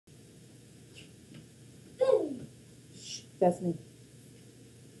That's me.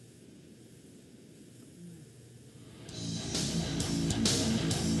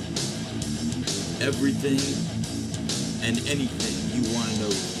 Everything and anything you want to know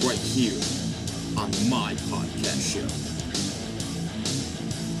right here on my podcast show.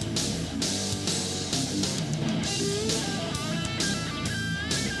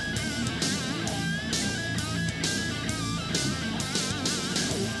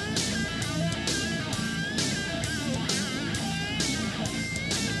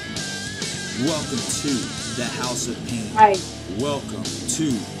 Welcome to the House of Pain. Right. Welcome to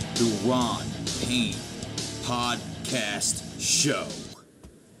the Ron Payne Podcast Show.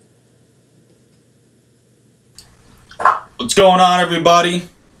 What's going on, everybody?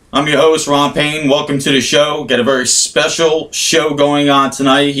 I'm your host, Ron Payne. Welcome to the show. Got a very special show going on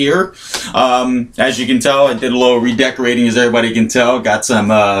tonight here. As you can tell, I did a little redecorating, as everybody can tell. Got some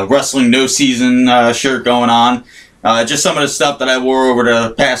Wrestling No Season shirt going on. Just some of the stuff that I wore over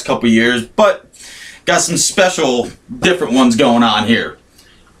the past couple years, but got some special, different ones going on here.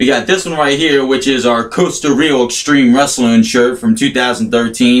 We got this one right here, which is our Costa Rica Extreme Wrestling shirt from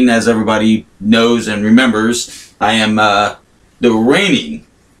 2013. As everybody knows and remembers, I am the reigning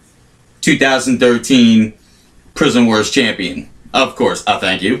 2013 Prison Wars champion. Of course,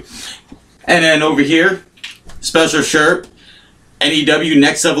 thank you. And then over here, special shirt, NEW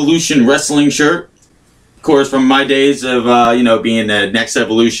Next Evolution Wrestling shirt. Of course, from my days of, being the Next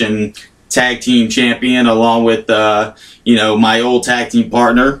Evolution tag team champion, along with, my old tag team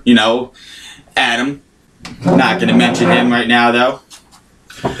partner, Adam. Not going to mention him right now, though.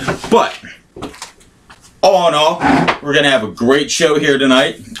 But, all in all, we're going to have a great show here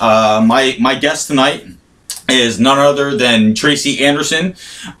tonight. My guest tonight is none other than Tracy Anderson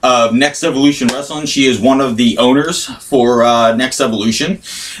of Next Evolution Wrestling. She is one of the owners for Next Evolution,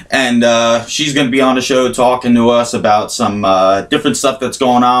 and she's going to be on the show talking to us about some different stuff that's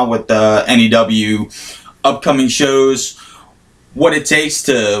going on with NEW, upcoming shows, what it takes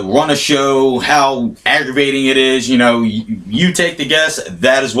to run a show, how aggravating it is. You take the guess.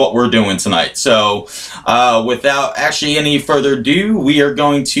 That is what we're doing tonight. So without actually any further ado, we are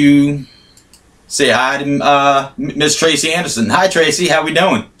going to say hi to Miss Tracy Anderson. Hi, Tracy. How we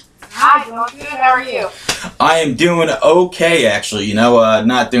doing? Hi, doing good. How are you? I am doing okay, actually.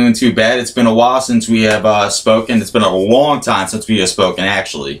 Not doing too bad. It's been a while since we have spoken. It's been a long time since we have spoken,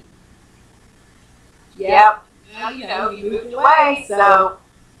 actually. Yep. Well, you moved away, so.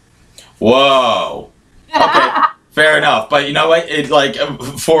 Whoa. Okay, fair enough. But you know what?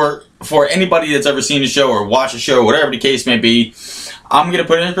 For anybody that's ever seen the show or watched the show, whatever the case may be, I'm going to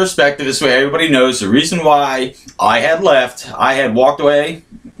put it in perspective this way everybody knows the reason why I had left. I had walked away.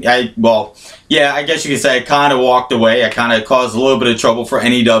 I guess you could say I kind of walked away. I kind of caused a little bit of trouble for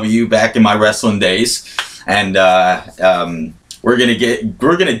NEW back in my wrestling days. And we're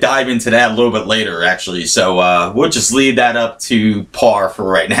gonna dive into that a little bit later, actually. So we'll just leave that up to par for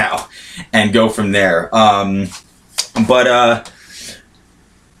right now and go from there.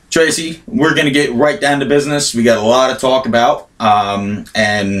 Tracy, we're going to get right down to business. We got a lot to talk about,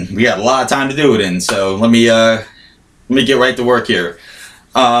 and we got a lot of time to do it in. So let me get right to work here.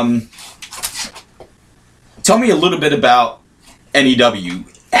 Tell me a little bit about NEW,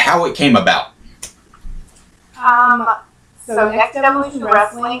 how it came about. So Next Evolution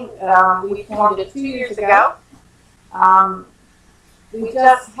Wrestling, we formed it 2 years ago. We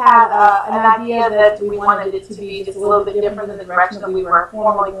just had an idea that we wanted it to be just a little bit different than the direction that we were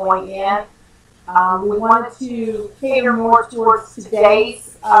formally going in. We wanted to cater more towards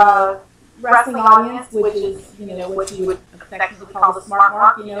today's wrestling audience, which is, what you would effectively call the smart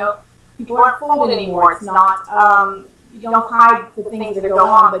mark. People aren't fooled anymore. It's not, you don't hide the things that go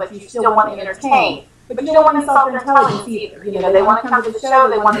on, but you still want to entertain. But you don't want to insult their intelligence either. They want to come to the show,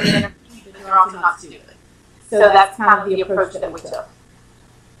 they want to be entertained, but they're also not stupid. So that's kind of the approach that we took.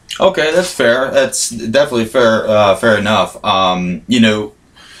 Okay, that's fair. That's definitely fair. Fair enough. A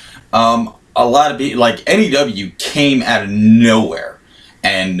lot of people, like NEW, came out of nowhere,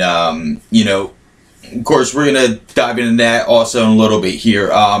 and of course, we're gonna dive into that also in a little bit here.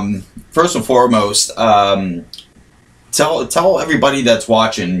 First and foremost, tell everybody that's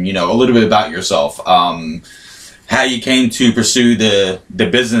watching, a little bit about yourself. How you came to pursue the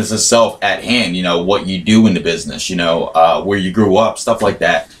business itself at hand. What you do in the business. Where you grew up, stuff like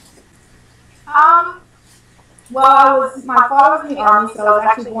that. Well, my father was in the Army, so I was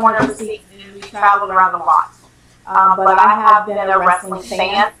actually born overseas, and we traveled around a lot. But I have been a wrestling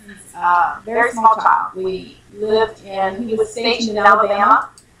fan since a very small child. He was stationed in Alabama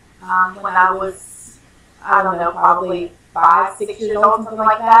when I was, probably 5, 6 years old, something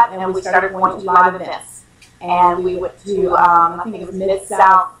like that, and we started going to live events. and we went to, I think it was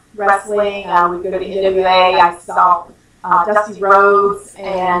Mid-South Wrestling. We go to NWA. I saw Dusty Rhodes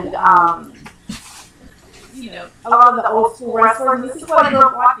and, you know, a lot of the old school wrestlers. And this is what I grew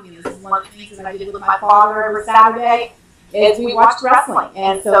up watching. And this is one of the things that I did with my father every Saturday is we watched wrestling.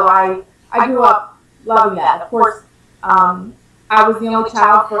 And so I grew up loving that. Of course, I was the only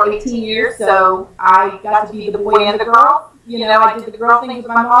child for 18 years, so I got to be the boy and the girl. You know, I did the girl things with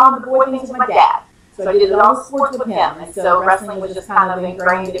my mom and the boy things with my dad. So I did all the sports with him. And so wrestling was just kind of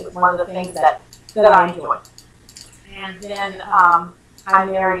ingrained. It was one of the things that I enjoyed. And then I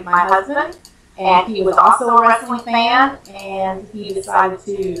married my husband, and he was also a wrestling fan, and he decided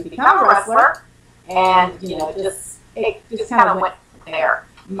to become a wrestler. And, you know, it just kind of went there.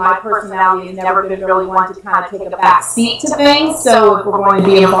 My personality has never been really one to kind of take a back seat to things. So if we're going to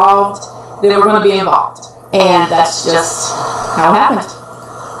be involved, then we're going to be involved. And that's just how it happened.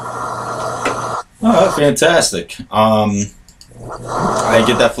 Oh, that's fantastic. I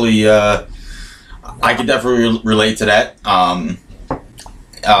could definitely relate to that.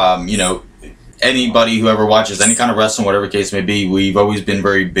 You know, anybody who ever watches any kind of wrestling, whatever the case may be, we've always been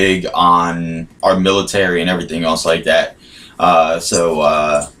very big on our military and everything else like that.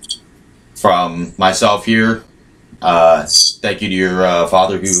 So from myself here, thank you to your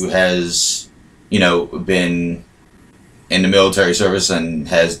father who has, you know, been in the military service and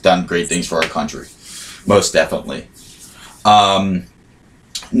has done great things for our country. Most definitely.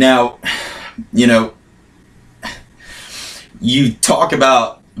 Now, you know, you talk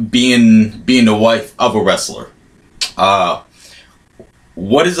about being the wife of a wrestler.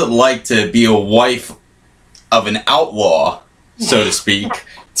 What is it like to be a wife of an outlaw, so to speak,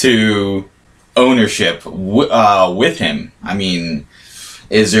 to ownership with him? I mean,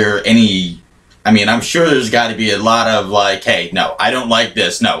 is there any... I mean, I'm sure there's got to be a lot of like, hey, no, I don't like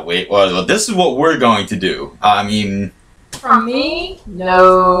this. No, wait, well, this is what we're going to do. I mean... For me,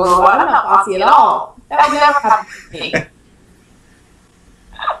 no, I'm not bossy at all. That would never happen to me.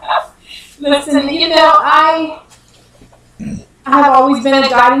 Listen, you know, I have always been a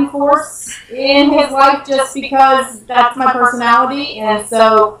guiding force in his life just because that's my personality. And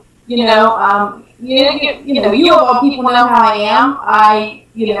so, you know, you of all people know how I am.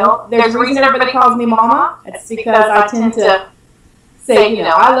 You know, there's a reason everybody calls me Mama. It's because I tend to say, you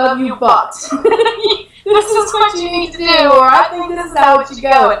know, I love you, but this is what you need to do, or I think this is how it should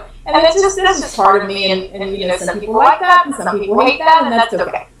go. And that's just part of me. And you know, some people like that, and some people hate that, and that's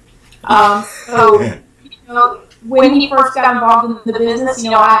okay. So, you know, when he first got involved in the business, you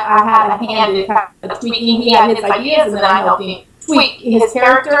know, I had a hand in kind of tweaking. He had his ideas, and then I helped him tweak his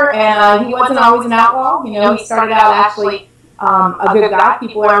character. And he wasn't always an outlaw. You know, he started out actually a good guy.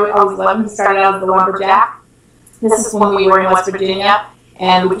 People always loved him. He started out as the lumberjack. This is when we were in West Virginia,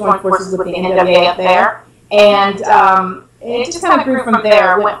 and we joined forces with the NWA up there. And it just kind of grew from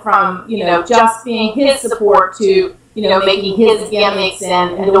there. It went from, you know, just being his support to, you know, making his gimmicks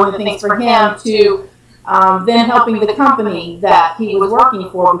and doing the things for him to then helping the company that he was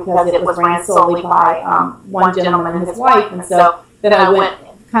working for, because it was ran solely by one gentleman and his wife. And so then I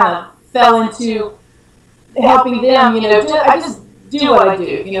kind of fell into helping them, you know, I just do what I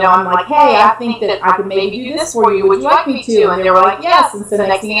do. You know, I'm like, hey, I think that I could maybe do this for you. Would you like me to? And they were like, yes. And so the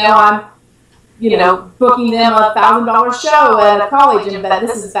next thing you know, I'm, you know, booking them a $1,000 show at a college. And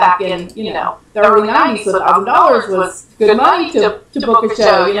this is back in, you know, the early 90s. So $1,000 was good money to book a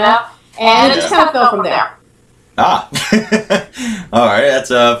show, you know. And it just kind of fell from there. Ah. All right. That's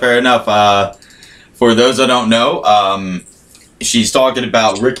fair enough. For those that don't know, she's talking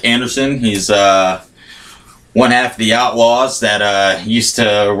about Rick Anderson. He's one half of the Outlaws that used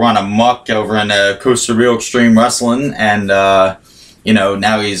to run amok over in Costa Rica Extreme Wrestling, and you know,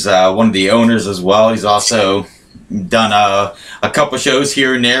 now he's one of the owners as well. He's also done a couple shows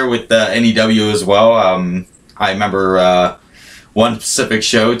here and there with NEW as well. I remember one specific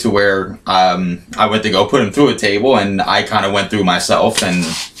show to where I went to go put him through a table, and I kind of went through myself and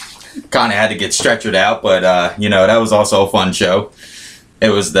kind of had to get stretchered out, but you know, that was also a fun show. It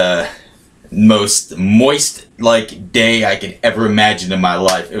was the most moist like day I could ever imagine in my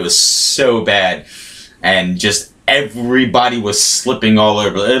life. It was so bad, and just everybody was slipping all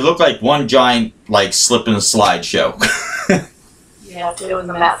over. It looked like one giant like slip and slide show. Yeah, it was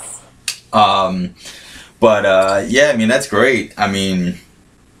a mess. But yeah, I mean, that's great. I mean,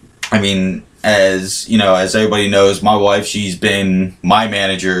 as you know, as everybody knows, my wife, she's been my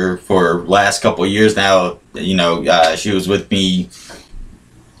manager for last couple of years now. You know, she was with me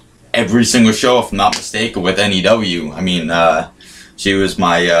every single show, if I'm not mistaken, with NEW. I mean, she was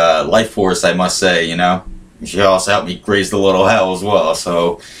my life force, I must say, you know. She also helped me raise the little hell as well.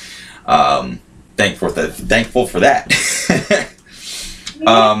 So, Thankful for that.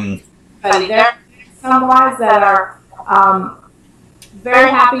 But there are some wives that are very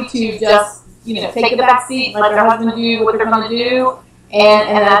happy to just, take the back seat, let their husband do what they're going to do, and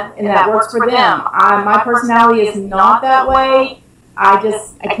that works for them. My personality is not that way. I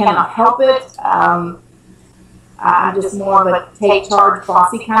cannot help it. I'm just more of a take charge,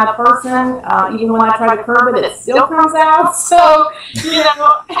 bossy kind of person. Even when I try to curb it, it still comes out. So,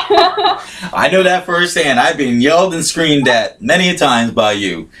 I know that firsthand. I've been yelled and screamed at many a times by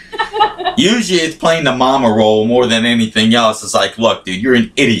you. Usually it's playing the mama role more than anything else. It's like, look, dude, you're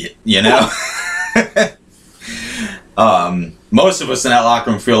an idiot, Most of us in that locker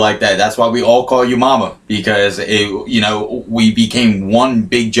room feel like that. That's why we all call you mama, because we became one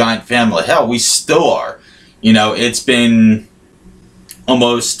big giant family. Hell, we still are. It's been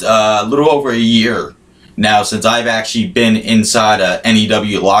almost a little over a year now since I've actually been inside a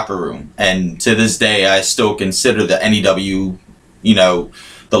NEW locker room, and to this day I still consider the NEW,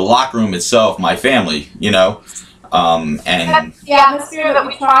 the locker room itself, my family. And that's the atmosphere that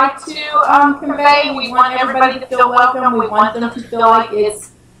we try to convey. We want everybody to feel welcome. We want them to feel like it's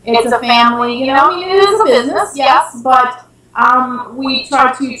a family. It is a business, yes, but we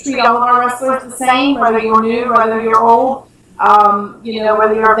try to treat all of our wrestlers the same, whether you're new, whether you're old,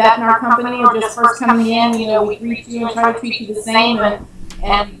 whether you're a vet in our company or just first coming in. We greet you and try to treat you the same,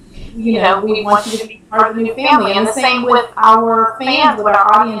 and we want you to be part of the new family. And the same with our fans, with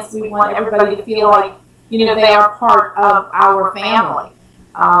our audience. We want everybody to feel like they are part of our family.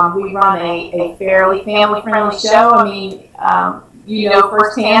 We run a fairly family-friendly show. I mean,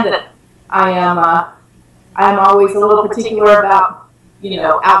 firsthand that I'm always a little particular about,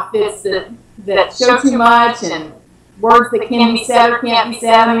 outfits that show too much and words that can be said or can't be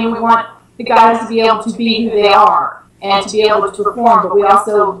said. I mean, we want the guys to be able to be who they are and to be able to perform, but we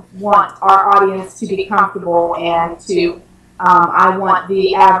also want our audience to be comfortable and to, I want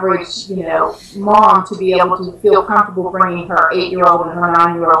the average, mom to be able to feel comfortable bringing her 8-year-old and her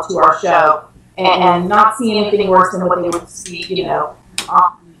 9-year-old to our show and not see anything worse than what they would see,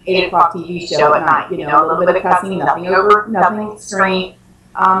 on 8 o'clock TV show at night, a little bit of cussing, nothing extreme.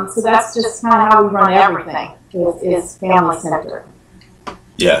 So that's just kind of how we run everything, is family centered.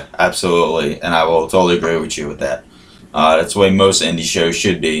 Yeah, absolutely. And I will totally agree with you with that. That's the way most indie shows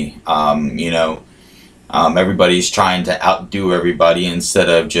should be. Everybody's trying to outdo everybody instead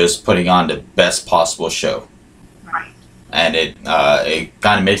of just putting on the best possible show. Right. And it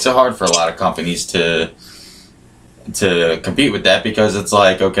kind of makes it hard for a lot of companies to compete with that, because it's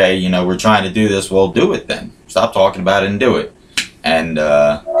like, okay, we're trying to do this, well, do it then. Stop talking about it and do it. And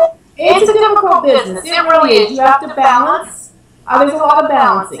it's a difficult business. It really is. You have to balance. There's a lot of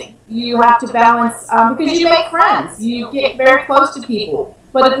balancing. You have to balance because you make friends. You get very close to people.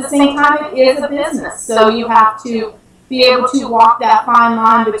 But at the same time, it is a business. So you have to be able to walk that fine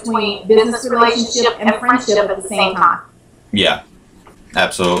line between business relationship and friendship at the same time. Yeah,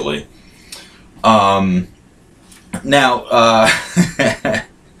 absolutely. Now,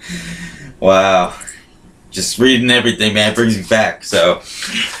 wow, just reading everything, man, brings me back. So,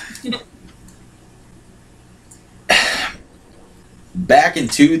 back in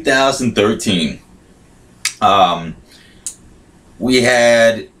 2013, we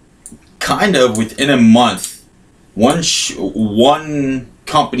had kind of within a month, one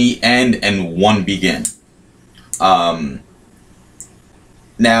company end and one begin.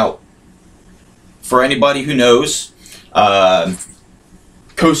 Now, for anybody who knows,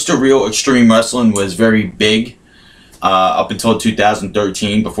 Costa Real Extreme Wrestling was very big up until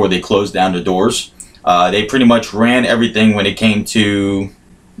 2013 before they closed down the doors. They pretty much ran everything when it came to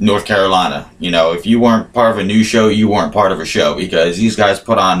North Carolina. If you weren't part of a new show, you weren't part of a show, because these guys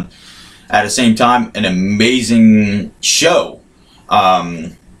put on, at the same time, an amazing show.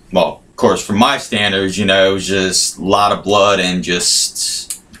 Well, of course, from my standards, it was just a lot of blood and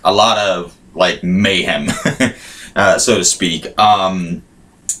just a lot of like mayhem, so to speak.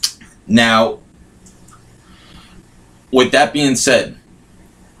 Now, with that being said,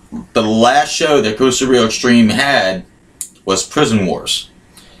 the last show that Costa Real Extreme had was Prison Wars.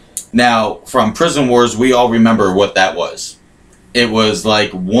 Now, from Prison Wars, we all remember what that was. It was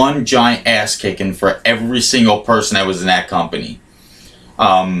like one giant ass kicking for every single person that was in that company.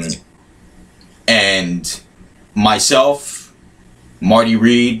 And myself, Marty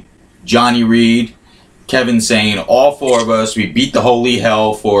Reed, Johnny Reed, Kevin Sane, all four of us, we beat the holy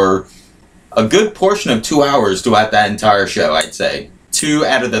hell for a good portion of 2 hours throughout that entire show, I'd say. 2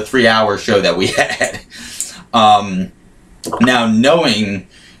 out of the 3-hour show that we had. Now, knowing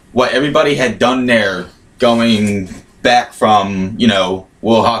what everybody had done there, going back from,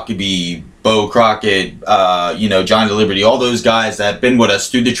 Will Huckabee, Bo Crockett, you know, Johnny Liberty, all those guys that have been with us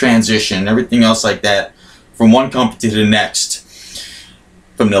through the transition and everything else like that, from one company to the next.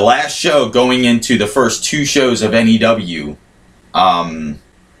 From the last show going into the first 2 shows of NEW,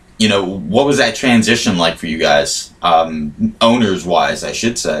 you know, what was that transition like for you guys? Owners-wise, I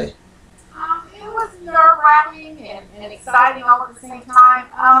should say. It was nerve-wracking and exciting all at the same time.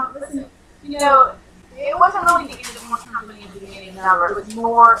 Listen, you know, it wasn't really the end of one company and beginning of another. It was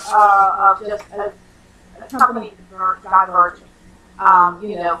more of just a company diverging.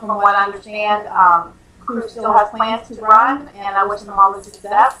 You know, from what I understand, Crew still has plans to run, and I wish them all the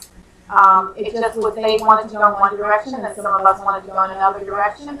success. It just was they wanted to go in one direction, and some of us wanted to go in another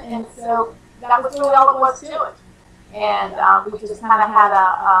direction, and so that was really all it was to it. And we just kind of had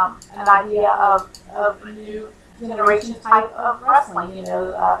an idea of a new generation type of wrestling. You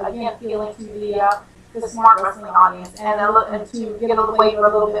know, again, appealing to the smart wrestling audience, and to get away a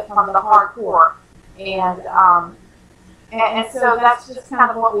little bit from the hardcore, and so that's just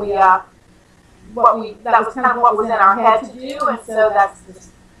kind of what we that was kind of what was in our head to do, and so that's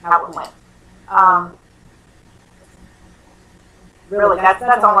just how it went. Really,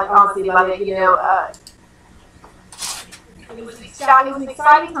 that's all, honestly about it. You know, it was an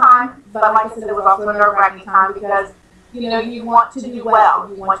exciting time, but like I said, it was also a nerve-wracking time because, you know, you want to do well.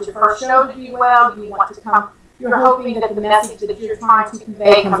 You want your first show to do well. You want to come. You're hoping that the message that you're trying to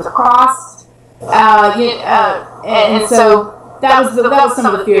convey comes across. And so that was some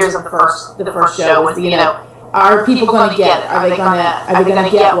of the fears of the first show. Was, you know, are people going to get it? Are they going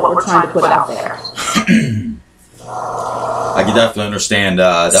to get what we're trying to put out there? I can definitely understand.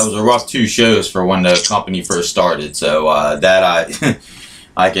 That was a rough 2 shows for when the company first started. So that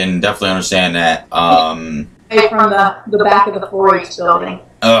I can definitely understand that. From the back of the 4-H building.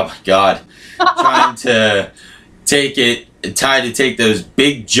 Oh my God! Trying to take those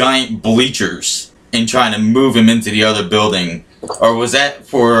big giant bleachers and trying to move them into the other building. Or was that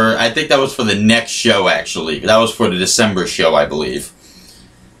for? I think that was for the next show. Actually, that was for the December show, I believe.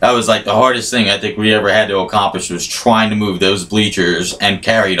 That was like the hardest thing I think we ever had to accomplish, was trying to move those bleachers and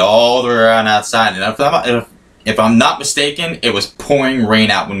carry it all the way around outside. And if I'm not mistaken, it was pouring rain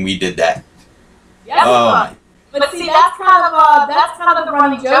out when we did that. Yes, but see, that's kind of the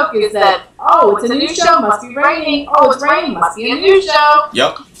running joke, is that, oh, it's a new show, must be raining. Oh, it's raining, must be a new show.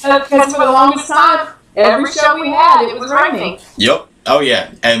 Yep. Because for the longest time, every show we had, it was raining. Yep. Oh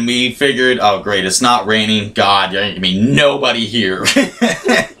yeah, and we figured, oh great, it's not raining. God, there ain't gonna be nobody here.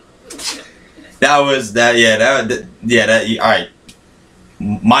 That was that. Yeah, that. All right,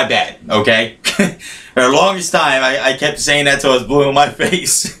 my bad. Okay. For the longest time, I kept saying that till I was blue in my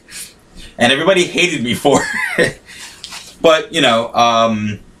face, and everybody hated me for it. But you know,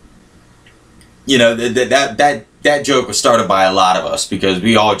 that joke was started by a lot of us because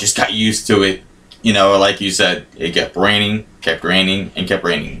we all just got used to it. You know, like you said, it kept raining, and kept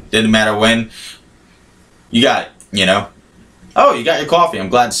raining. Didn't matter when. You got it, you know. Oh, you got your coffee. I'm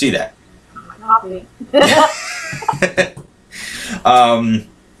glad to see that. Coffee.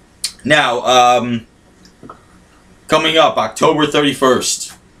 Now, coming up, October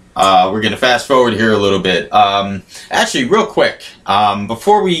 31st. We're going to fast forward here a little bit. Actually, real quick,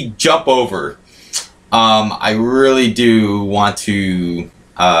 before we jump over, I really do want to...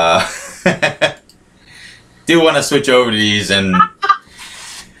 switch over to these, and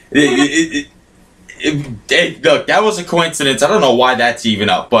look, that was a coincidence. I don't know why that's even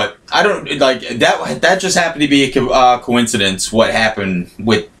up, but I don't like that. That just happened to be a coincidence. What happened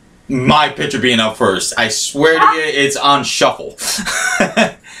with my picture being up first? I swear to you, it's on shuffle.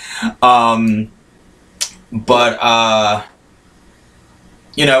 But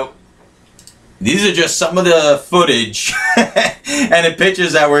you know, these are just some of the footage and the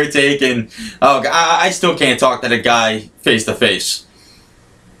pictures that were taken. Oh, I still can't talk to the guy face to face.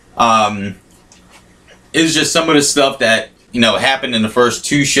 It's just some of the stuff that, you know, happened in the first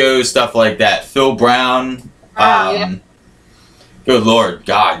 2 shows, stuff like that. Phil Brown. Yeah. Good Lord,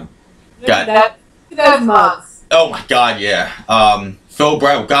 God. Those mugs. Oh my God, yeah. Phil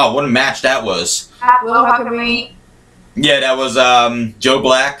Brown. God, what a match that was. Will Huckabee. Yeah, that was Joe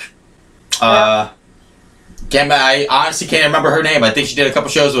Black. I honestly can't remember her name. I think she did a couple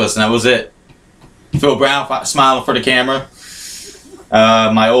shows with us, and that was it. Phil Brown smiling for the camera.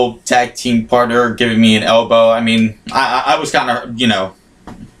 My old tag team partner giving me an elbow. I mean, I was kind of, you know,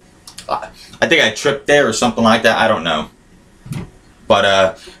 I think I tripped there or something like that. I don't know.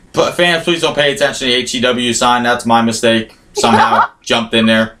 But fans, please don't pay attention to the HEW sign. That's my mistake. Somehow jumped in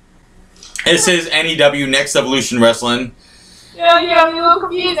there. It says NEW, Next Evolution Wrestling. Yeah, you got me a little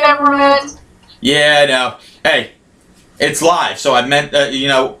confused there for a minute. Yeah, I know. Hey, It's live, so I meant,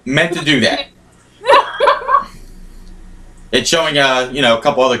 meant to do that. It's showing, a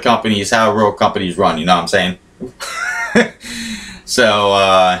couple other companies how real companies run, you know what I'm saying?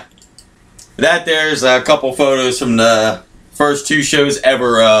 So, there's a couple photos from the first 2 shows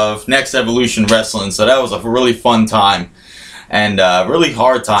ever of Next Evolution Wrestling, so that was a really fun time, and really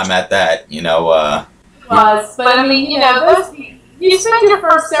hard time at that, It was, but I mean, you spend your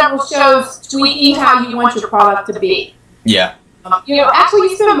first several shows tweaking how you want your product to be. Yeah. Actually,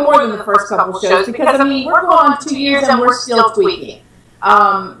 you spend more than the first couple shows because, I mean, we're going on 2 years and we're still tweaking.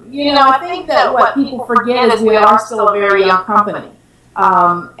 I think that what people forget is we are still a very young company.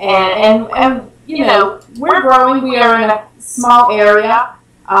 We're growing. We are in a small area,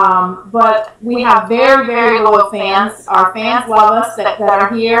 but we have very, very loyal fans. Our fans love us that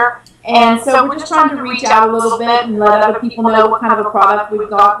are here. And so we're just trying to reach out a little bit and let other people know what kind of a product we've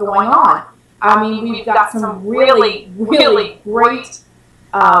got going on. I mean, we've got some really, really great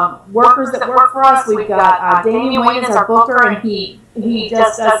workers that work for us. We've got Damian Wayne as our booker, and he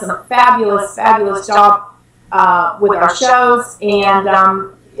just does some fabulous, fabulous job with our shows. And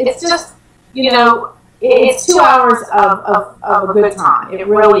it's just, it's 2 hours of a good time. It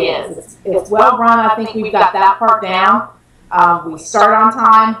really is. It's well run. I think we've got that part down. We start on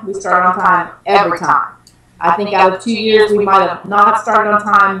time. We start on time every time. I think out of 2 years, we might have not started on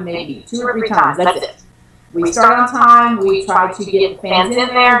time maybe 2 or 3 times. That's it. We start on time. We try to get the fans in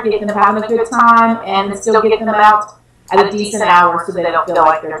there, get them having a good time, and still get them out at a decent hour so they don't feel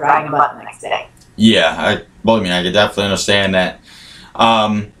like they're dragging butt the next day. Yeah, believe me, I could definitely understand that.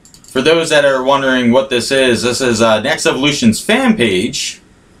 For those that are wondering what this is Next Evolution's fan page.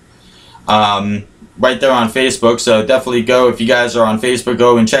 Right there on Facebook, so definitely go, if you guys are on Facebook,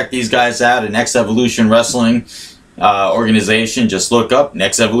 go and check these guys out at Next Evolution Wrestling organization. Just look up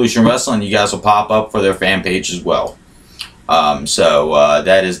Next Evolution Wrestling, you guys will pop up for their fan page as well.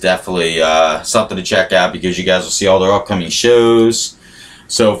 That is definitely something to check out, because you guys will see all their upcoming shows,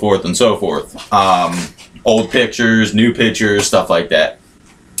 so forth and so forth. Old pictures, new pictures, stuff like that.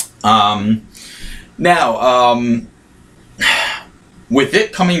 With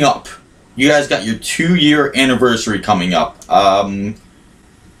it coming up, you guys got your 2-year anniversary coming up.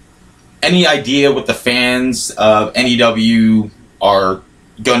 Any idea what the fans of NEW are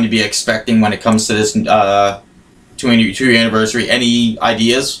going to be expecting when it comes to this 2-year anniversary? Any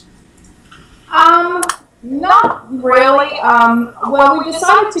ideas? Not really. Well, we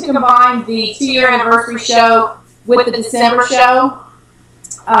decided to combine the 2-year anniversary show with the December show.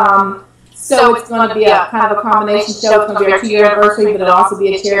 So it's going to be a kind of a combination show. It's going to be our 2-year anniversary, but it'll also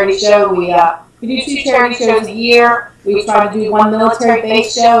be a charity show. We do 2 charity shows a year. We try to do 1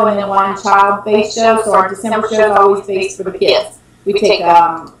 military-based show and then 1 child-based show. So our December show is always based for the kids. We take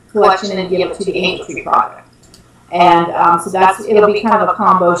collection and give it to the Angel Tree Project. And so it'll be kind of a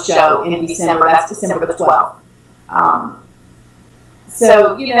combo show in December. That's December the 12th. I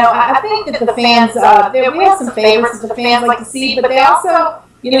think that the fans, we have some favorites that the fans like to see, but they also,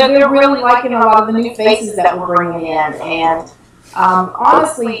 they're really liking a lot of the new faces that we're bringing in. And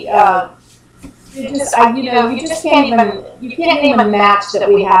honestly, you just can't even match that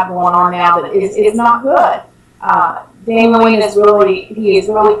we have going on now that is not good. Damian Wayne is really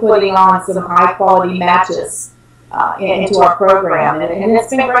putting on some high quality matches into our program, and it's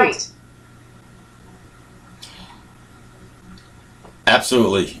been great.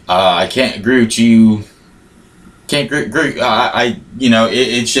 Absolutely, I can't agree with you. Can't agree.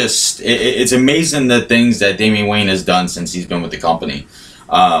 It's amazing the things that Damian Wayne has done since he's been with the company.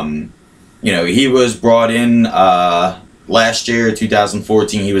 He was brought in last year,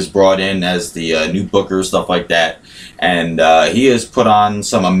 2014. He was brought in as the new booker, stuff like that, and he has put on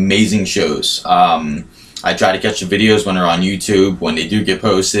some amazing shows. I try to catch the videos when they're on YouTube, when they do get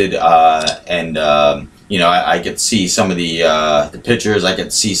posted, I get to see some of the pictures. I get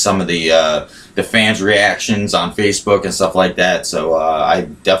to see some of the fans' reactions on Facebook and stuff like that. So I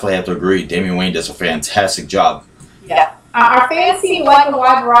definitely have to agree. Damian Wayne does a fantastic job. Yeah. Our fans seem to like a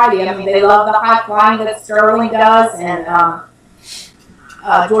wide variety. I mean, they love the high flying that Sterling does, and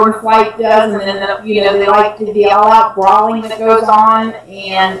Jordan Flight does, and then they like the all-out brawling that goes on,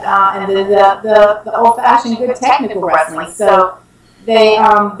 and then the old-fashioned good technical wrestling. So they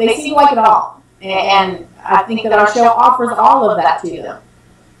seem to like it all, and I think that our show offers all of that to them.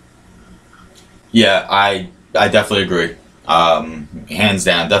 Yeah, I definitely agree. Hands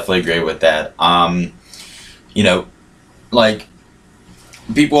down, definitely agree with that. Like,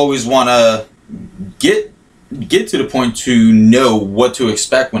 people always want to get to the point to know what to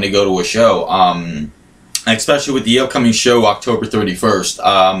expect when they go to a show, especially with the upcoming show October 31st.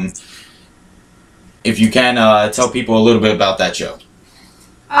 if you can, tell people a little bit about that show.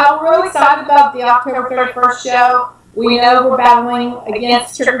 We're really excited about the October 31st show. We know we're battling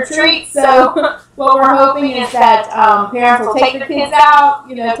against trick or treat, so what we're hoping is that parents will take their kids out,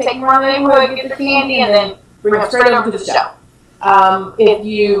 take them around the neighborhood, get their candy, and then bring them straight over to the show. If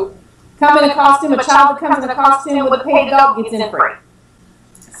you come in a costume, a child that comes in a costume with a paid dog gets in free.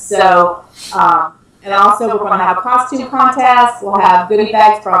 So, and also we're going to have a costume contest. We'll have goodie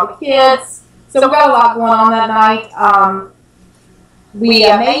bags for all the kids. So we've got a lot going on that night. We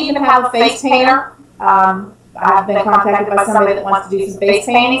may even have a face painter. I've been contacted by somebody that wants to do some face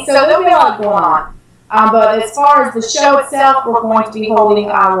painting. So there'll be a lot going on. But as far as the show itself, we're going to be holding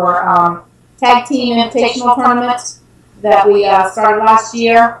our tag team invitational tournament that we started last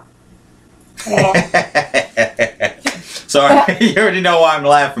year. Sorry, you already know why I'm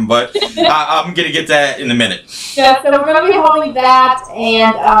laughing, but I'm going to get to that in a minute. Yeah, so we're going to be holding that,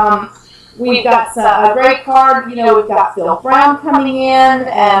 and we've got a great card. We've got Phil Brown coming in,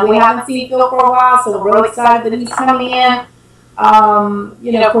 and we haven't seen Phil for a while, so we're really excited that he's coming in. Of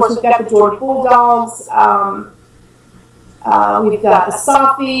course, we've got the Georgia Bulldogs. We've got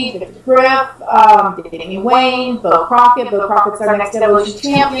Asafi, Victor Griff, Danny Wayne, Bo Crockett. Bo Crockett's our next Evolution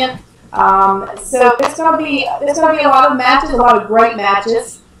champion. So there's going to be a lot of matches, a lot of great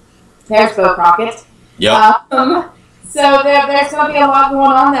matches. There's Bo Crockett. Yep. So there's going to be a lot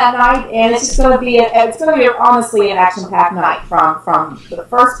going on that night, and it's just going to be honestly an action-packed night from the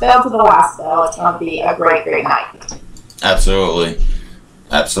first bell to the last bell. It's going to be a great night. Absolutely,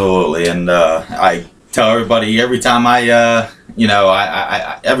 and I tell everybody every time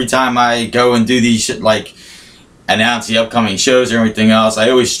every time I go and do these announce the upcoming shows or everything else, I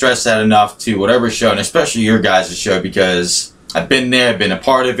always stress that enough to whatever show, and especially your guys' show, because I've been there, I've been a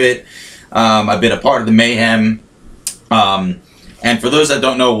part of it, I've been a part of the mayhem. And for those that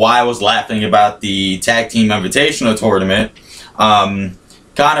don't know why I was laughing about the Tag Team Invitational Tournament, kind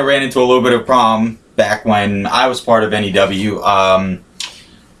of ran into a little bit of a problem back when I was part of NEW.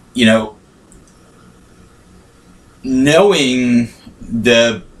 Knowing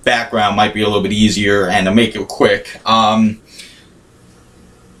the background might be a little bit easier, and to make it quick,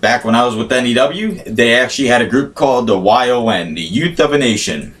 back when I was with NEW, they actually had a group called the YON, the Youth of a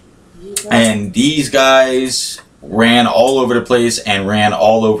Nation, and these guys ran all over the place and ran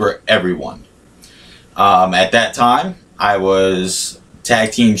all over everyone. At that time, I was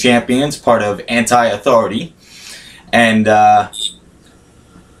tag team champions, part of Anti-Authority, and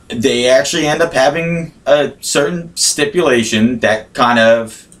they actually end up having a certain stipulation that kind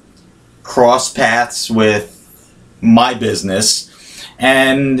of crossed paths with my business,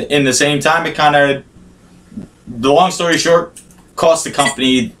 and in the same time, it kind of, the long story short, cost the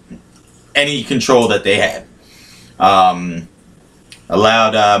company any control that they had.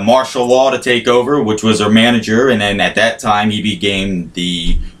 Allowed martial law to take over, which was our manager, and then at that time he became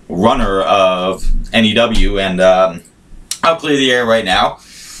the runner of NEW, and I'll clear the air right now.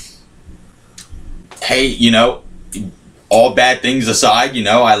 Hey, all bad things aside,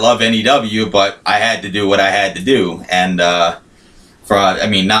 I love NEW, but I had to do what I had to do, and not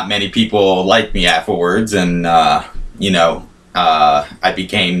many people liked me afterwards, and I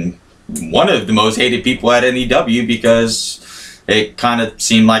became one of the most hated people at NEW because it kind of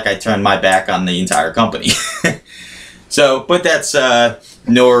seemed like I turned my back on the entire company. So, but that's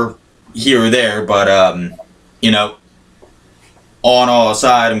nor here or there, but all in all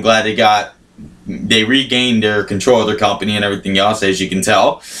aside, I'm glad they regained their control of their company and everything else, as you can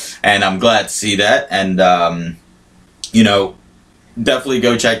tell, and I'm glad to see that. And definitely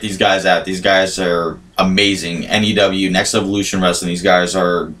go check these guys out. These guys are amazing. NEW, Next Evolution Wrestling, these guys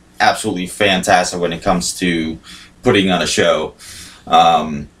are absolutely fantastic when it comes to putting on a show.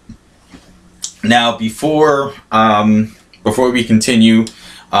 Now, before we continue,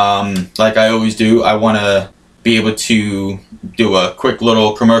 like I always do, I want to be able to do a quick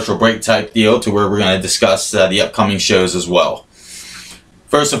little commercial break type deal to where we're going to discuss the upcoming shows as well.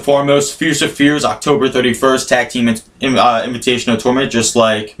 First and foremost, Fierce of Fears, October 31st, Tag Team Invitational Tournament, just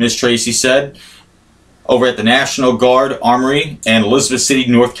like Miss Tracy said, over at the National Guard Armory in Elizabeth City,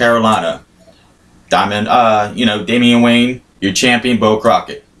 North Carolina. Damian Wayne, your champion, Bo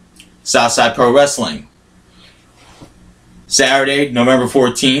Crockett. Southside Pro Wrestling, Saturday, November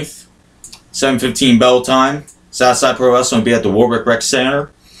 14th, 7:15 bell time. Southside Pro Wrestling will be at the Warwick Rec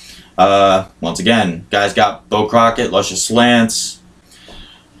Center. Once again, guys got Bo Crockett, Luscious Lance.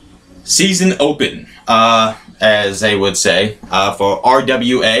 Season open, as they would say, for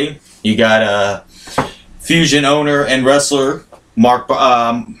RWA. You got Fusion owner and wrestler Mark,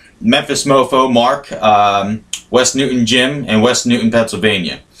 Memphis Mofo Mark, West Newton Gym in West Newton,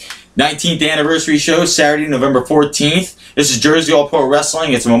 Pennsylvania. 19th anniversary show, Saturday, November 14th. This is Jersey All Pro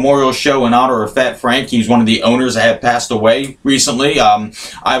Wrestling. It's a memorial show in honor of Fat Frank. He's one of the owners that had passed away recently.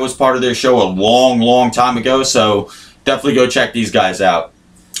 I was part of their show a long time ago, so definitely go check these guys out.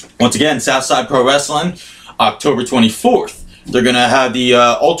 Once again, Southside Pro Wrestling, October 24th. They're going to have the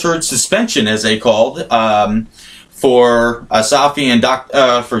altered suspension, as they called, for Asafi and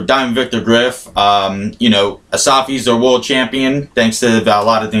for Diamond Victor Griff. You know, Asafi's their world champion, thanks to a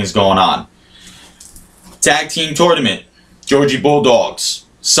lot of things going on. Tag team tournament, Georgie Bulldogs,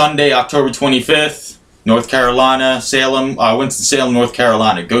 Sunday, October 25th, North Carolina, Salem, Winston-Salem, North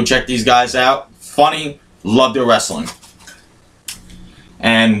Carolina. Go check these guys out. Funny, love their wrestling.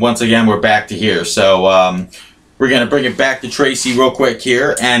 And once again, we're back to here. So we're gonna bring it back to Tracy real quick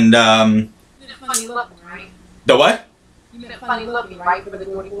here, and funny looking, right? the what? You meant funny looking, right, for the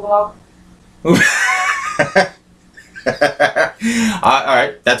Geordie Bulldog? All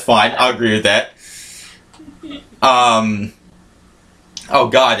right, that's fine. I'll agree with that. Oh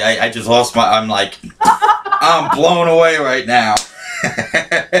God, I just lost my. I'm like, I'm blown away right now.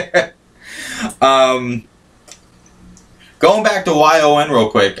 Going back to YON real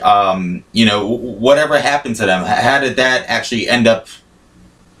quick. You know, whatever happened to them? How did that actually end up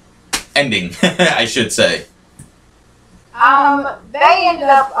ending? I should say. They ended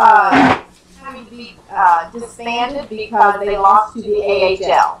up having to be disbanded because they lost to the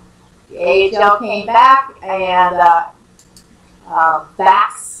AHL. The AHL came back, and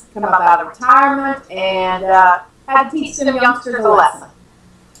Vax come up out of retirement and had to teach some youngsters a lesson.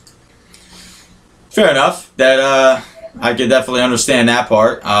 Fair enough. That I could definitely understand that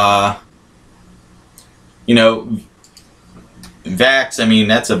part. You know, Vax, I mean,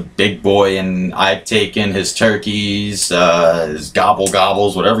 that's a big boy, and I've taken his turkeys, his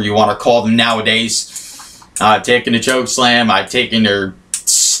gobbles, whatever you want to call them nowadays. I've taken the choke slam. I've taken their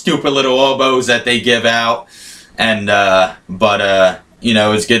stupid little elbows that they give out, and but you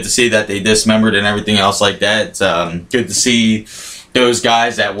know, it's good to see that they dismembered and everything else like that. It's good to see those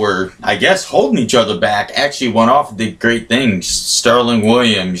guys that were, I guess, holding each other back actually went off and did great things. Sterling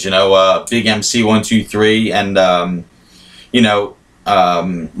Williams, you know, Big MC 123, and you know,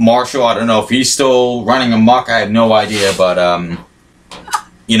 Marshall. I don't know if he's still running amok. I have no idea, but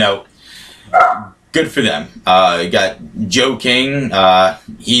you know, good for them. You got Joe King.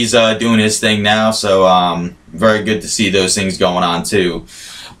 He's doing his thing now, so very good to see those things going on too.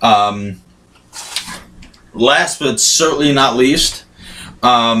 Last but certainly not least,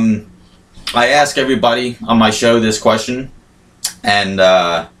 I ask everybody on my show this question, and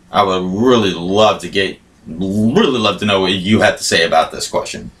I would really love to know what you have to say about this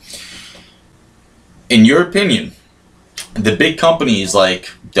question. In your opinion, the big companies like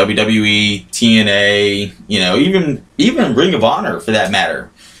WWE, TNA, you know, even Ring of Honor for that matter,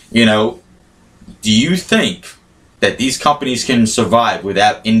 you know, do you think that these companies can survive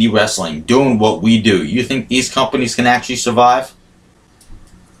without indie wrestling doing what we do? You think these companies can actually survive?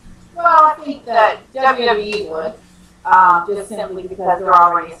 Well, I think that WWE would, just simply because they're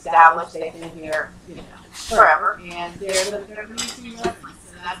already established. They've been here, you know, forever, and they're mainstream wrestling.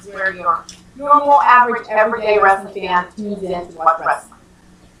 So that's where your normal, average, everyday wrestling fan tunes in to watch wrestling.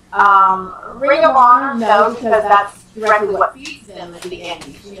 Ring of Honor, no, because that's directly what feeds them at the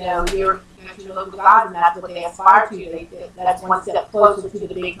indies. You know, you're your local guys, and that's what they aspire to. That's one step closer to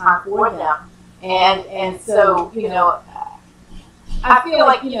the big time for them. And so, you know, I feel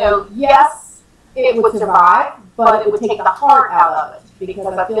like, you know, yes, it would survive, but it would take the heart out of it,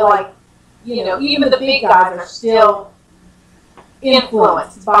 because I feel like, you know, even the big guys are still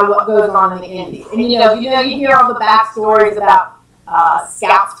influenced by what goes on in the indies. And you hear all the backstories about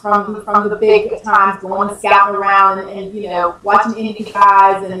scouts from the big times going to scouting around and you know, watching indie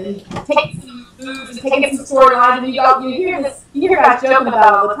guys and taking some moves and taking some storylines, and you hear guys joking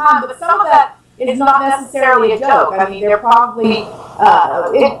about it all the time, but some of that is not necessarily a joke. I mean, they're probably,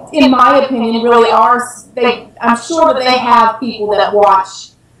 in my opinion, really are. I'm sure that they have people that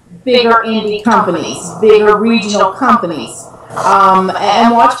watch bigger indie companies, bigger regional companies.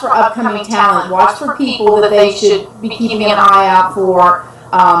 And watch for upcoming talent. Watch for people that they should be keeping an eye out for.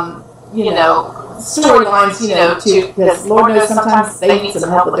 You know, storylines. You know, too, because Lord knows sometimes they need some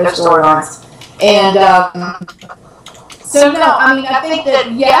help with their storylines. And so no, I mean, I think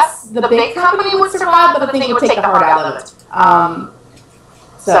that yes, the big company would survive, but I think it would take the heart out of it.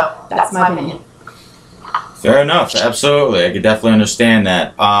 So that's my opinion. Fair enough. Absolutely, I could definitely understand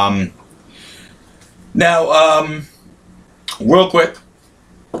that. Now, real quick,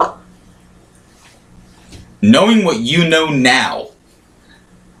 knowing what you know now,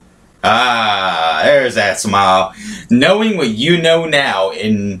 Ah, there's that smile. Knowing what you know now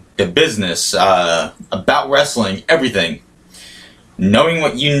in the business, about wrestling, everything. Knowing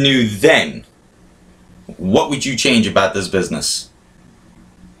what you knew then, what would you change about this business?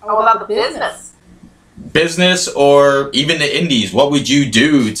 Oh, about the business. Business or even the indies, what would you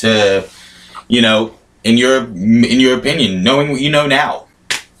do to, you know, in your opinion, knowing what you know now?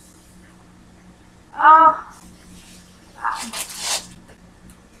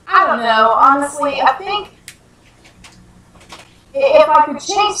 I don't know. Honestly, I think if I could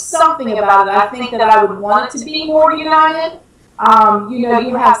change something about it, I think that I would want it to be more united. You know,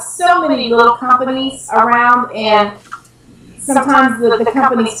 you have so many little companies around, and sometimes the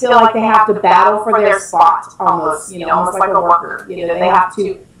companies feel like they have to battle for their spot, almost, you know, almost like a worker. You know, they have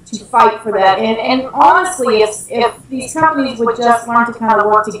to fight for that. And honestly, if these companies would just learn to kind of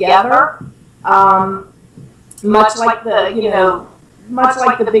work together, much like much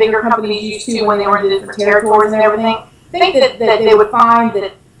like the bigger companies used to when they were in different territories and everything, I think that they would find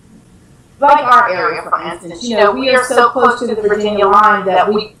that, like our area, for instance, you know, we are so close to the Virginia line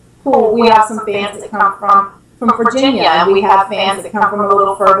that we have some fans that come from Virginia, and we have fans that come from a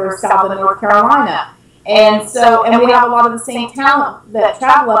little further south in North Carolina. And we have a lot of the same talent that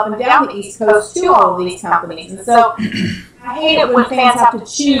travel up and down the East Coast to all of these companies. And so I hate it when fans have to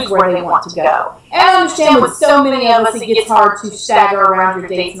choose where they want to go. And I understand with so many of us it gets hard to stagger around your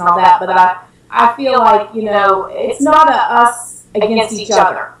dates and all that, but I feel like, you know, it's not us against each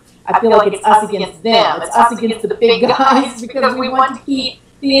other. I feel like it's us against them. It's us against the big guys, because we want to keep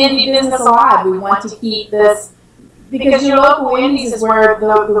the indie business alive. We want to keep this, because your local indies is where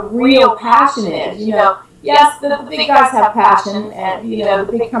the real passion is. You know, yes, the big guys have passion, and, you know,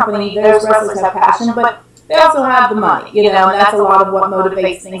 the big company, those wrestlers have passion, but they also have the money, you know, and that's a lot of what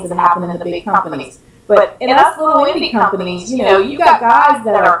motivates things that happen in the big companies. But in us little indie companies, you know, you got guys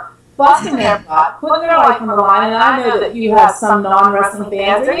that are busting their butt, putting their life on the line, and I know that you have some non-wrestling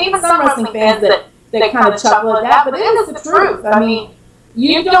fans, or even some wrestling fans that kind of chuckle at that, but it is the truth. I mean,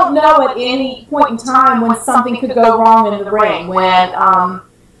 you don't know at any point in time when something could go wrong in the ring, when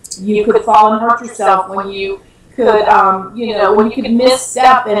you could fall and hurt yourself, when you could, you know, when you could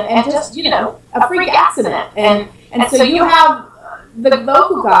misstep and just, you know, a freak accident. And so you have the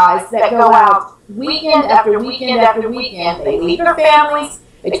local guys that go out weekend after weekend after weekend. They leave their families.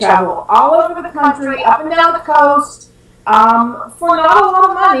 They travel all over the country, up and down the coast, for not a lot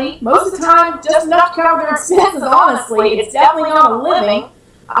of money. Most of the time, just enough to cover their expenses, honestly. It's definitely not a living,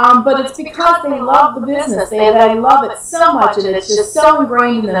 but it's because they love the business. They love it so much, and it's just so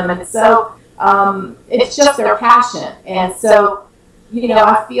ingrained in them, and so it's just their passion. And so, you know,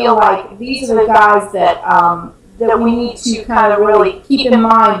 I feel like these are the guys that that we need to kind of really keep in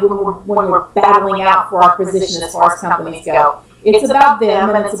mind when we're battling out for our position as far as companies go. It's about them,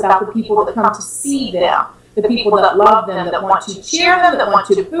 and it's about the people that come to see them, the people that love them, that want to cheer them, that want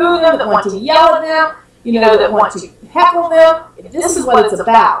to boo them, that want to yell at them, you know, that want to heckle them. This is what it's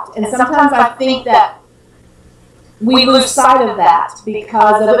about. And sometimes I think that we lose sight of that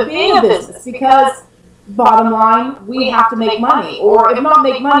because of it being a business, because bottom line, we have to make money, or if not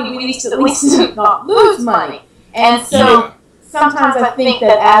make money, we need to at least not lose money. And so sometimes I think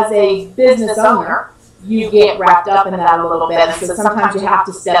that as a business owner, you get wrapped up in that a little bit. And so sometimes you have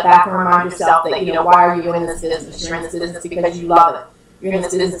to step back and remind yourself that, you know, why are you in this business? You're in this business because you love it. You're in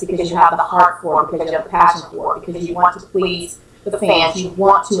this business because you have the heart for it, because you have the passion for it, because you want to please the fans, you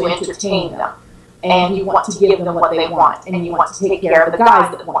want to entertain them, and you want to give them what they want, and you want to take care of the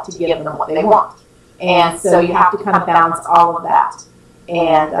guys that want to give them what they want. And so you have to kind of balance all of that.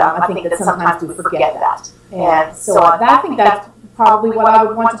 And I think that sometimes we forget that. And so I think that's probably what I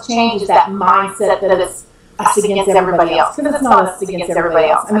would want to change, is that mindset that it's us against everybody else, because it's not us against everybody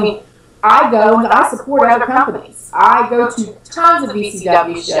else. I mean, I go and I support other companies. I go to tons of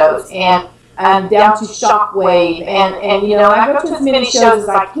VCW shows and down to Shockwave, and you know, I go to as many shows as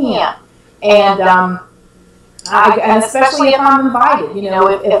I can. And and especially if I'm invited, you know,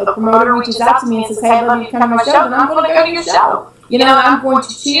 if a promoter reaches out to me and says, hey, I'd love you to come to my show, then I'm going to go to your show. You know, I'm going to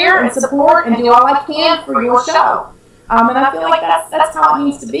cheer and support and do all I can for your show. And I feel like that's how it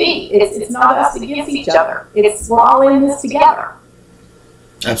needs to be. It's not us against each other. We're all in this together.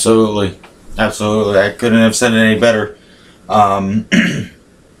 Absolutely. Absolutely. I couldn't have said it any better.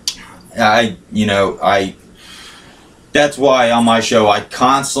 That's why on my show I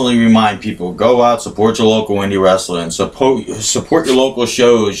constantly remind people, go out, support your local indie wrestler, and support your local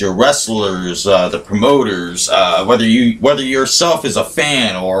shows, your wrestlers, the promoters, whether yourself is a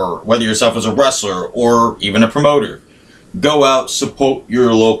fan, or whether yourself is a wrestler or even a promoter. Go out, support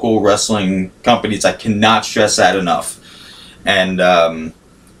your local wrestling companies. I cannot stress that enough. And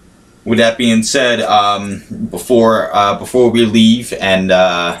with that being said, before we leave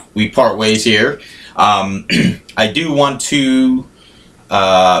and we part ways here, I do want to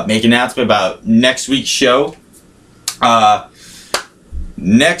make an announcement about next week's show.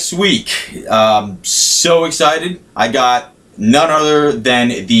 Next week, so excited! I got none other than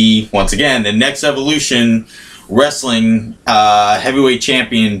once again the Next Evolution Wrestling heavyweight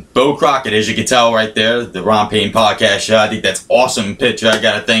champion Bo Crockett, as you can tell right there, the Ron Payne podcast show. I think that's awesome picture. I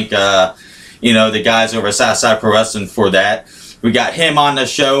gotta thank the guys over at Southside Pro Wrestling for that. We got him on the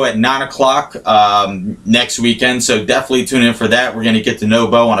show at 9 o'clock next weekend, so definitely tune in for that. We're gonna get to know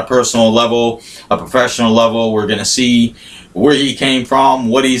Bo on a personal level, a professional level. We're gonna see where he came from,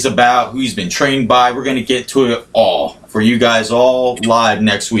 what he's about, who he's been trained by. We're gonna get to it all for you guys all live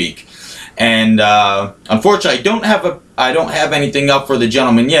next week. And unfortunately, I don't have anything up for the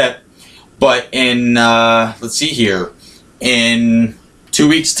gentleman yet. But in let's see here, in 2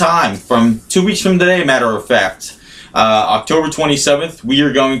 weeks' time, from 2 weeks from today, matter of fact, October 27th, we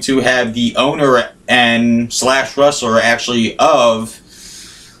are going to have the owner and / wrestler actually of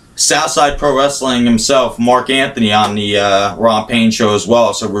Southside Pro Wrestling himself, Mark Anthony, on the Ron Payne show as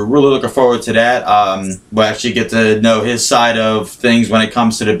well. So we're really looking forward to that. We'll actually get to know his side of things when it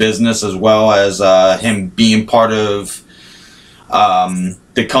comes to the business, as well as him being part of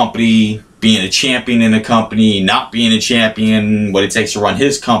the company, being a champion in the company, not being a champion, what it takes to run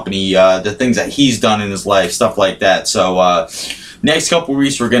his company, the things that he's done in his life, stuff like that. So next couple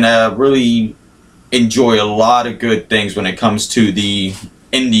weeks, we're going to really enjoy a lot of good things when it comes to the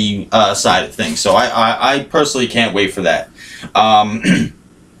indie side of things. So I personally can't wait for that. And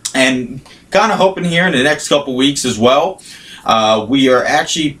kind of hoping here in the next couple weeks as well, we are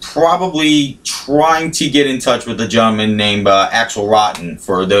actually probably trying to get in touch with a gentleman named Axel Rotten,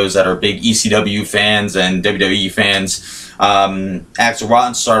 for those that are big ECW fans and WWE fans. Axel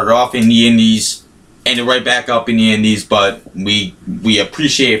Rotten started off in the indies, ended right back up in the indies, but we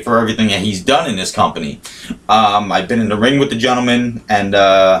appreciate for everything that he's done in this company. I've been in the ring with the gentleman, and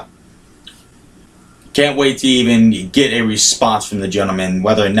can't wait to even get a response from the gentleman,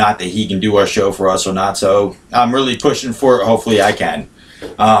 whether or not that he can do our show for us or not. So I'm really pushing for it. Hopefully I can.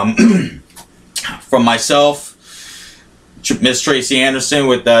 From myself, Miss Tracy Anderson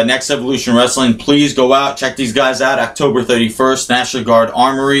with Next Evolution Wrestling, please go out, check these guys out. October 31st, National Guard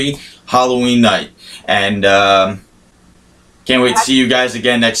Armory, Halloween night. And can't wait to see you guys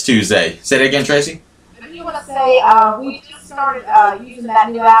again next Tuesday. Say that again, Tracy. I do want to say we just started using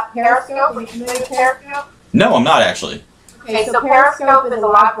that new app, Periscope. Are you familiar with Periscope? No, I'm not actually. Okay, so Periscope is a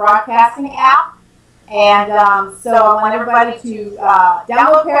live broadcasting app. And so I want everybody to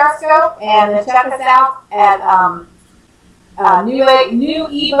download Periscope and then check us out at New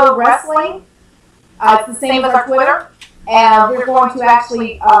Evo Wrestling. It's the same as our Twitter. And we're going to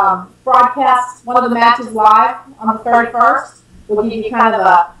actually broadcast one of the matches live on the 31st. We'll give you kind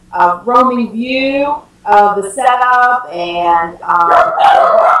of a roaming view of the setup and as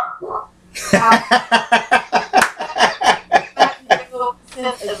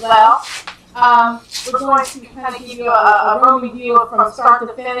well. We're going to kind of give you a roaming view from start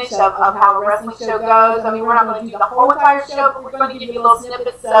to finish of how a wrestling show goes. I mean, we're not going to do the whole entire show, but we're going to give you a little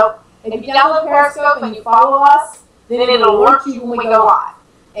snippet. So if you download Periscope and you follow us, then it'll alert you when we go live.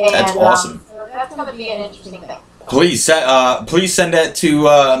 And, that's awesome. So that's going to be an interesting thing. Please send that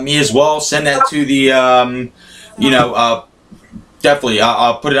to me as well. Send that to the definitely.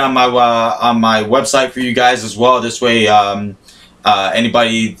 I'll put it on my website for you guys as well. This way,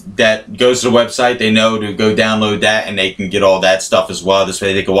 anybody that goes to the website, they know to go download that, and they can get all that stuff as well. This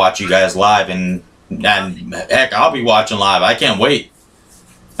way, they can watch you guys live, and heck, I'll be watching live. I can't wait.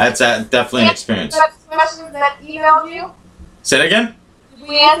 That's definitely an experience. Questions that emailed you? Say that again? Did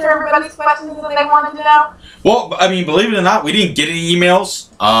we answer everybody's questions that they wanted to know? Well, I mean, believe it or not, we didn't get any emails.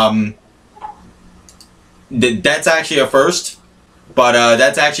 That's actually a first. But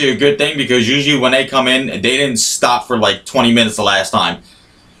that's actually a good thing, because usually when they come in, they didn't stop for like 20 minutes the last time.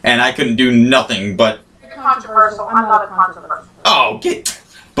 And I couldn't do nothing but... You're controversial. I'm not a controversial. Oh,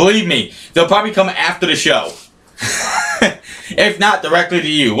 believe me, they'll probably come after the show. If not, directly to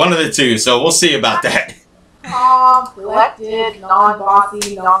you. One of the two. So we'll see about that. Calm, collected,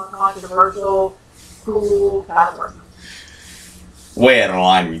 non-bossy, non-controversial, cool kind of person. Way out of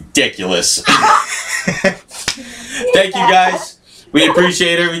line. Ridiculous. Thank you, guys. We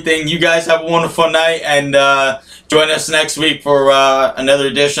appreciate everything. You guys have a wonderful night, and join us next week for another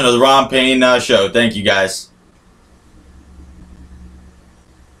edition of the Ron Payne Show. Thank you, guys.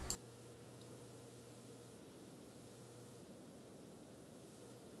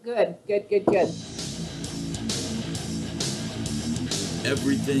 Good.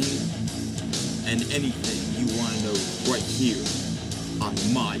 everything and anything you want to know right here on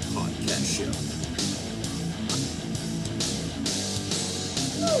my podcast show.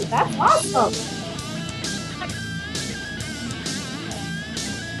 Ooh, that's awesome.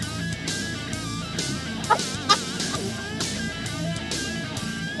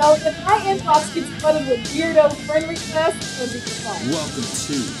 So if my inbox gets flooded with weirdo friend requests, it'll be fun. Welcome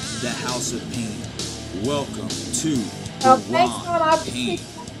to the House of Pain. Welcome to the Thanks, Ron. I'll Pain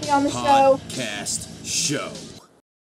be on the show. Podcast Show.